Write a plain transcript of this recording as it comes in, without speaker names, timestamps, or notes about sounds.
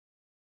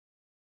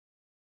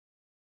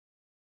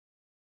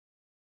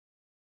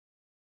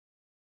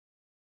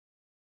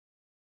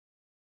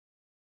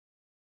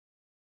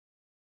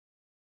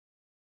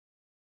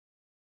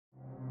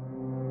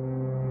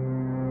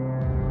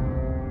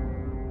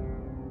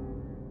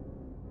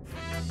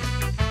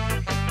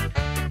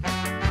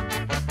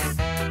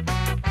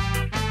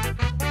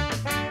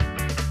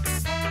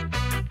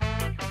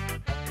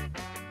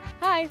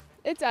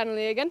it's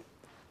Annalie again.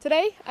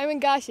 Today I'm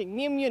in Garching,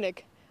 near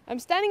Munich. I'm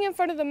standing in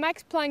front of the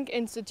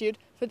Max-Planck-Institut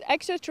for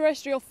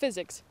extraterrestrial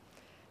physics,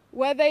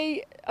 where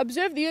they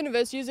observe the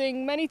universe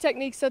using many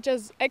techniques such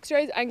as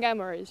X-rays and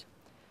gamma rays.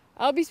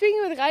 I'll be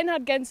speaking with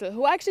Reinhard Genzel,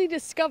 who actually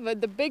discovered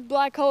the big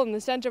black hole in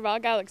the center of our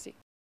galaxy.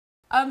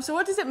 So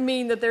what does it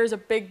mean that there's a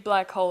big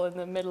black hole in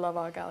the middle of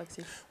our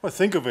galaxy? Well,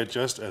 think of it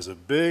just as a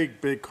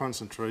big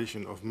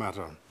concentration of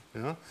matter.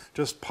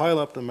 Just pile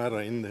up the matter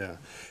in there,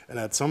 and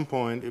at some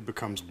point it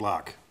becomes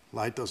black.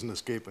 Light doesn't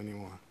escape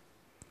anymore.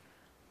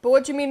 But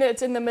what do you mean that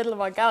it's in the middle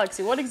of our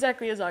galaxy? What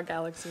exactly is our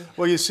galaxy?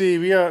 Well, you see,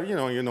 we are,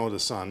 you know the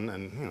sun,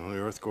 and the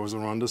Earth goes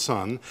around the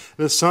sun.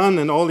 The sun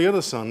and all the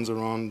other suns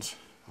around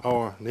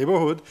our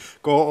neighborhood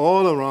go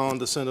all around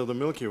the center of the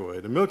Milky Way.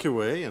 The Milky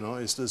Way,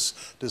 is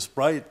this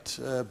bright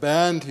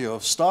band here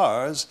of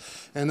stars,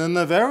 and then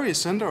the very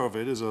center of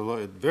it is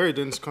a very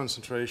dense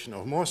concentration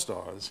of more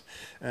stars.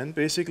 And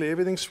basically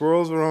everything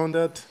swirls around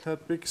that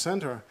big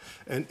center.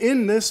 And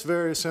in this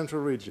very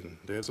central region,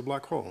 there's a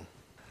black hole.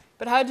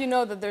 But how do you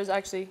know that there's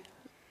actually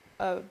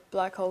a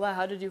black hole there?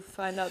 How did you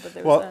find out that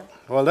there was that?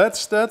 Well,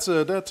 that's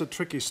a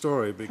tricky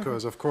story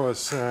because, of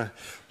course,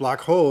 black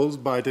holes,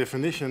 by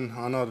definition,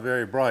 are not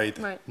very bright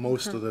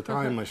most of the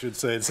time, I should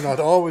say. It's not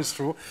always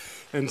true.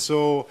 And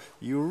so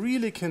you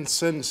really can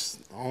sense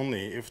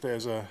only if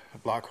there's a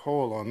black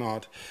hole or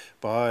not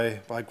by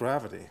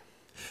gravity.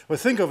 Well,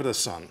 think of the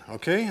sun,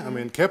 okay? I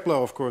mean, Kepler,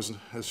 of course,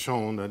 has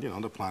shown that,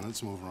 the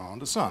planets move around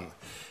the sun.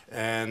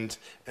 And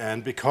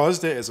because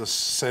there is a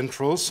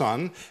central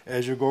sun,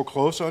 as you go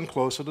closer and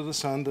closer to the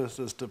sun,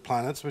 the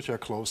planets which are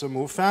closer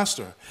move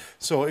faster.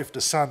 So if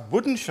the sun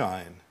wouldn't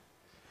shine,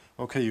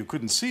 okay, you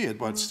couldn't see it,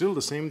 but still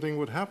the same thing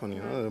would happen.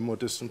 The more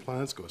distant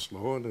planets go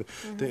slower, and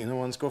the inner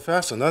ones go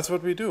faster. And that's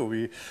what we do.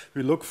 We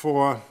look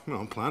for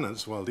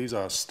planets. Well, these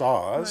are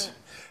stars,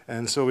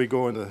 and so we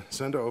go in the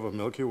center of a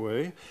Milky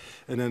Way,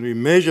 and then we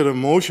measure the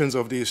motions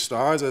of these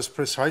stars as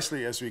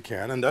precisely as we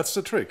can. And that's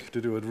the trick,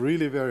 to do it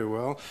really very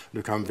well,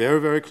 to come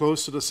very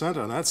close to the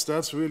center. And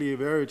that's really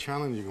very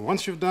challenging.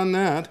 Once you've done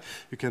that,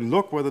 you can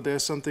look whether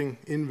there's something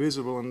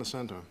invisible in the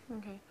center.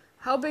 Okay.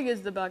 How big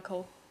is the black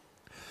hole?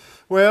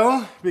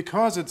 Well,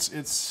 because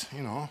it's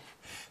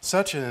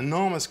such an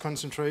enormous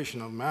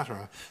concentration of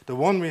matter, the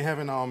one we have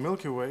in our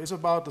Milky Way is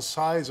about the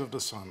size of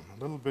the sun,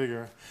 a little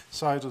bigger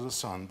size of the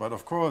sun. But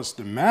of course,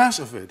 the mass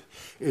of it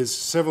is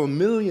several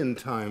million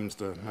times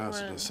the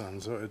mass of the sun.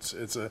 So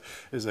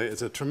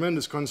it's a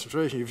tremendous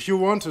concentration. If you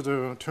wanted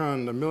to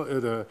turn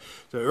the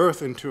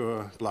Earth into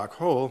a black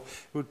hole,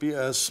 it would be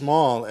as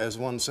small as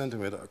 1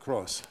 centimeter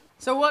across.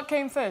 So what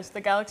came first,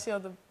 the galaxy or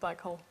the black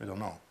hole? We don't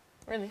know.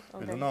 Really?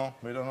 Okay.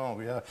 We don't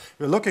know.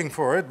 We're looking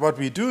for it. What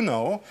we do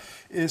know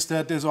is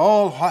that this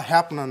all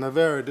happened in a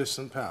very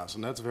distant past,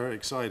 and that's very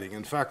exciting.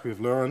 In fact, we've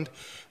learned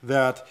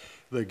that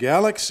the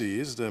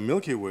galaxies, the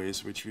Milky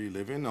Ways which we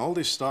live in, all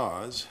these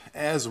stars,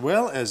 as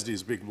well as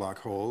these big black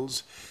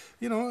holes,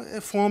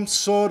 formed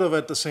sort of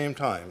at the same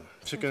time.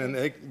 Chicken and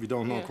egg, we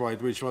don't know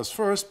quite which was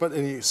first, but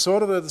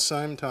sort of at the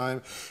same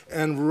time,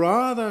 and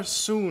rather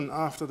soon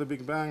after the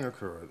Big Bang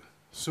occurred.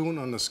 Soon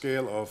on the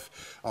scale of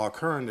our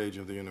current age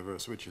of the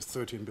universe, which is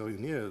 13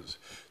 billion years.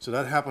 So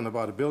that happened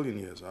about 1 billion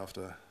years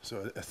after.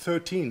 So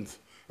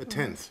a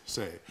tenth,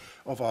 say,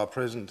 of our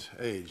present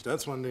age.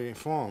 That's when they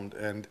formed.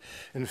 And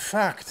in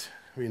fact,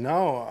 we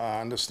now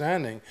are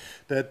understanding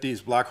that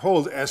these black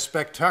holes, as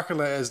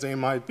spectacular as they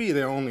might be,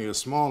 they're only a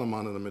small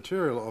amount of the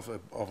material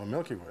of a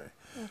Milky Way.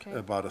 Okay.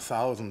 About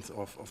 1,000th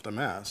of the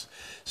mass.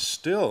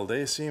 Still,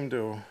 they seem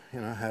to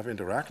have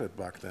interacted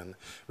back then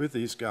with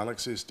these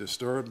galaxies,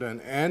 disturbed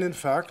them, and in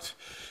fact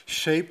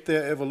shaped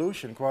their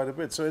evolution quite a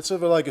bit. So it's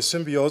sort of like a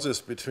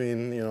symbiosis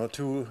between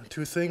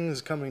two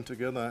things coming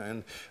together,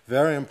 and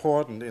very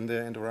important in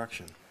their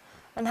interaction.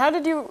 And how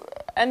did you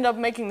end up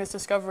making this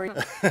discovery?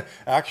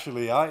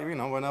 Actually,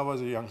 when I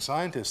was a young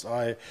scientist,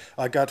 I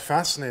got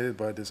fascinated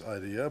by this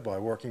idea by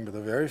working with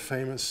a very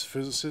famous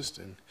physicist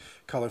in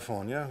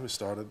California who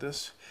started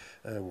this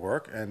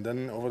work. And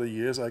then over the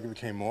years, I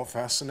became more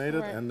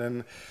fascinated. And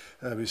then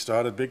we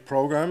started big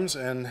programs.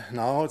 And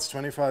now it's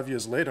 25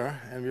 years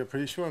later, and we're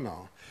pretty sure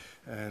now.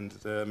 And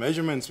the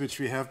measurements which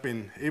we have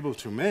been able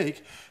to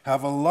make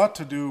have a lot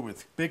to do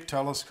with big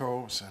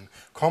telescopes and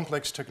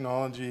complex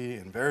technology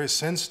and very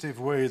sensitive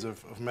ways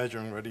of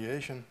measuring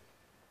radiation.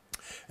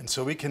 And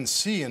so we can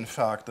see, in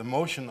fact, the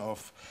motion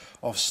of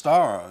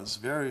stars,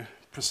 very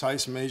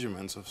precise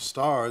measurements of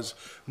stars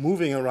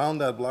moving around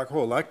that black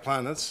hole, like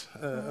planets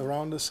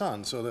around the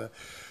sun. So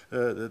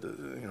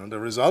the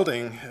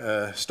resulting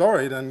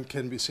story then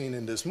can be seen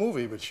in this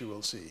movie, which you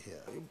will see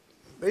here.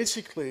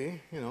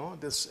 Basically,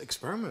 this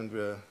experiment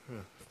we've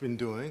been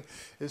doing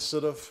is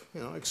sort of,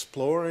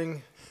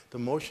 exploring the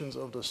motions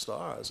of the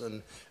stars.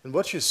 And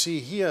what you see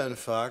here, in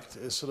fact,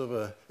 is sort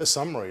of a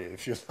summary,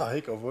 if you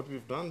like, of what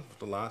we've done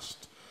for the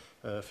last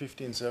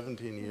 15,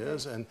 17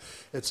 years, and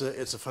it's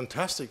a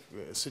fantastic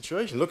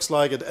situation. Looks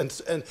like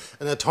an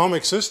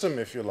atomic system,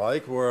 if you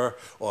like, or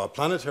a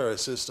planetary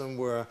system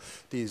where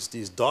these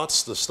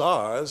dots, the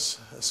stars,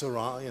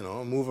 surround,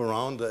 move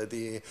around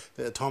the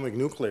atomic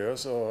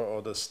nucleus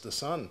or the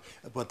sun.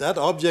 But that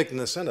object in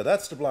the center,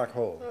 that's the black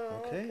hole.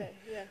 Oh, okay,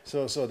 yeah.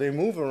 So they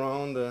move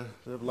around the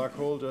black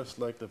hole just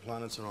like the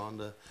planets around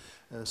the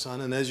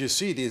sun, and as you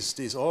see,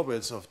 these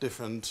orbits of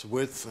different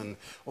width and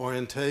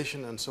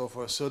orientation and so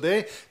forth. So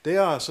they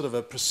are sort of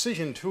a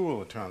precision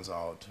tool, it turns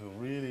out, to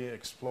really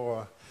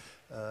explore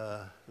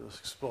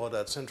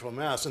that central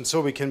mass. And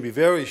so we can be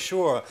very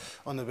sure,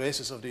 on the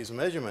basis of these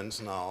measurements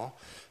now,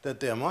 that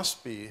there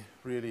must be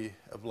really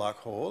a black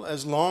hole,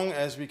 as long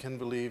as we can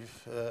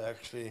believe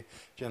actually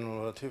general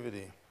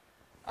relativity.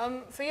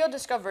 For your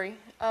discovery,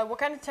 what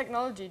kind of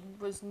technology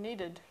was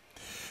needed?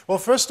 Well,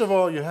 first of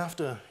all, you have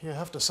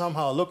to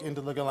somehow look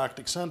into the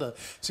galactic center.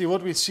 See,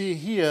 what we see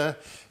here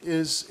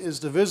is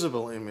the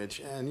visible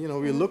image, and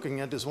we're looking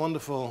at this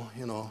wonderful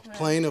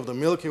plane of the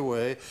Milky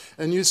Way,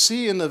 and you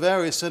see in the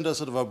very center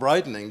sort of a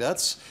brightening.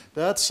 That's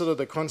sort of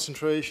the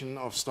concentration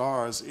of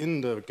stars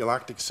in the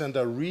galactic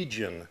center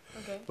region.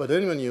 Okay. But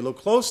then when you look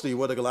closely,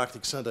 what a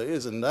galactic center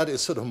is, and that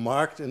is sort of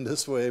marked in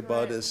this way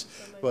by this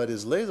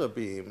laser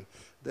beam.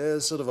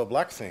 There's sort of a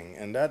black thing,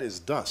 and that is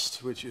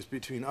dust, which is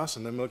between us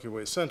and the Milky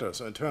Way center.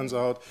 So it turns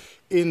out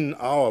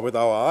with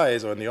our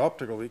eyes or in the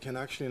optical, we can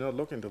actually not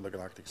look into the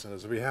galactic center.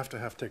 So we have to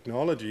have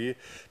technology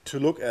to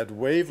look at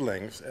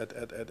wavelengths, at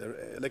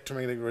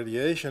electromagnetic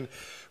radiation,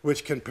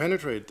 which can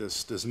penetrate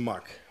this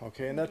muck,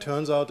 okay? And that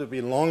turns out to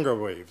be longer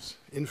waves,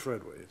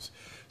 infrared waves.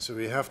 So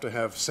we have to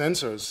have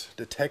sensors,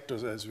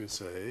 detectors, as we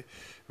say,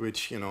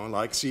 which,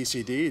 like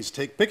CCDs,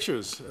 take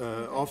pictures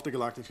of the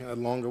galactic center at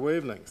longer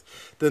wavelengths.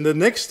 Then the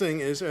next thing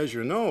is, as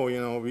you know,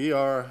 we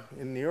are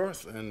in the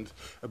Earth, and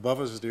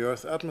above us is the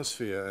Earth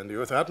atmosphere. And the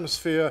Earth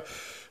atmosphere,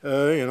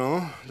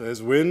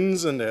 there's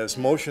winds and there's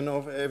motion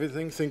of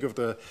everything. Think of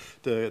the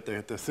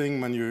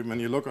thing when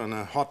you look on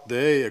a hot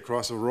day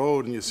across a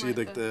road and you see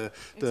the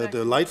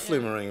light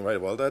flimmering, right?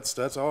 Well, that's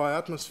our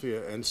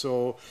atmosphere, and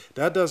so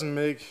that doesn't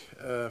make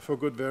for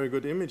very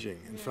good imaging.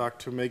 In fact,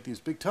 to make these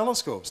big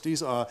telescopes,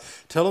 these are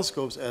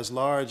telescopes as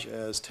large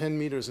as 10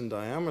 meters in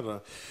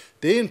diameter.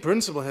 They, in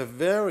principle, have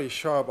very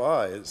sharp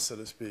eyes, so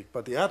to speak,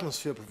 but the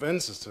atmosphere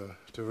prevents us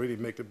to really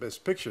make the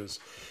best pictures.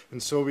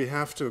 And so we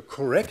have to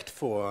correct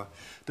for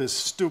this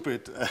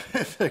stupid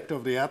effect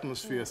of the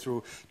atmosphere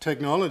through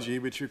technology,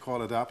 which we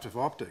call adaptive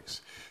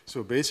optics.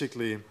 So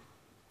basically,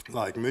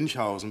 like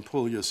Münchhausen,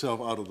 pull yourself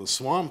out of the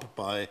swamp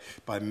by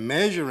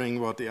measuring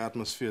what the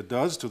atmosphere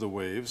does to the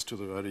waves, to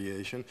the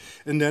radiation,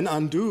 and then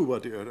undo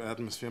what the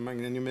atmosphere makes,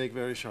 and then you make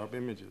very sharp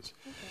images.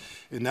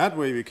 Okay. In that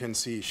way, we can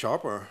see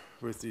sharper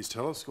with these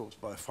telescopes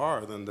by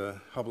far than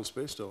the Hubble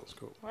Space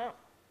Telescope. Wow.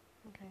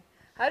 Okay.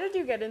 How did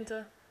you get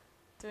into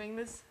doing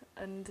this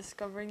and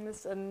discovering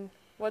this, and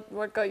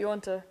what got you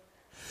onto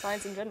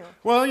science in general?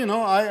 Well,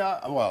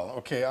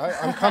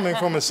 I'm coming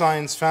from a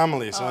science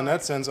family, so in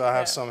that sense I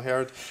have some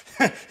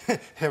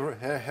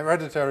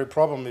hereditary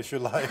problem, if you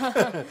like.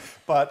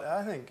 But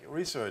I think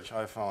research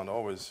I found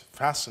always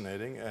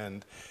fascinating,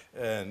 and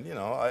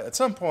at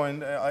some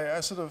point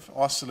I sort of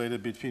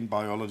oscillated between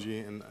biology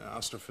and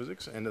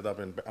astrophysics, ended up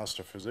in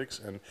astrophysics,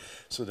 and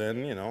so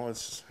then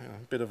it's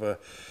a bit of a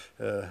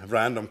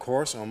random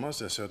course almost.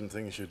 There's certain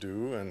things you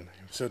do and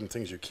certain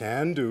things you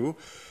can do.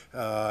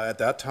 At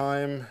that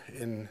time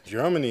in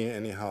Germany,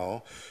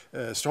 anyhow,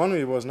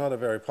 astronomy was not a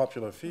very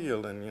popular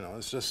field, and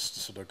it's just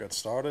sort of got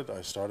started.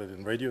 I started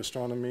in radio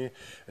astronomy,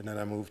 and then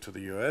I moved to the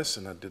US,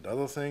 and I did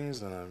other things.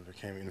 Then I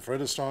became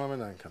infrared astronomer,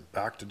 and I came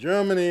back to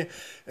Germany,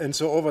 and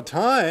so over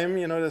time,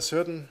 there's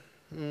certain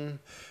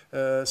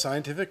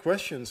scientific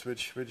questions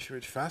which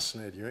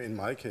fascinate you. In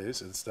my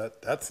case, it's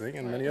that thing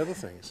and many other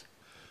things.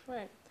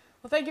 Right.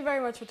 Well, thank you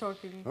very much for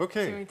talking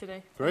to me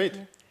today. Great.